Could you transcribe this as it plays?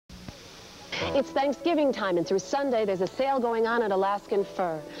It's Thanksgiving time, and through Sunday, there's a sale going on at Alaskan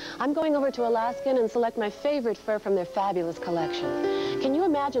Fur. I'm going over to Alaskan and select my favorite fur from their fabulous collection. Can you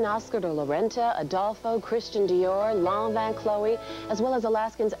imagine Oscar de la Renta, Adolfo, Christian Dior, Lanvin, Chloe, as well as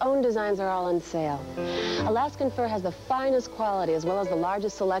Alaskan's own designs are all on sale. Alaskan Fur has the finest quality as well as the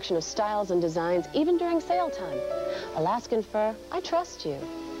largest selection of styles and designs, even during sale time. Alaskan Fur, I trust you.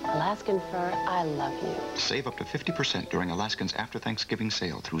 Alaskan Fur, I love you. Save up to 50% during Alaskan's after Thanksgiving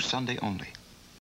sale through Sunday only.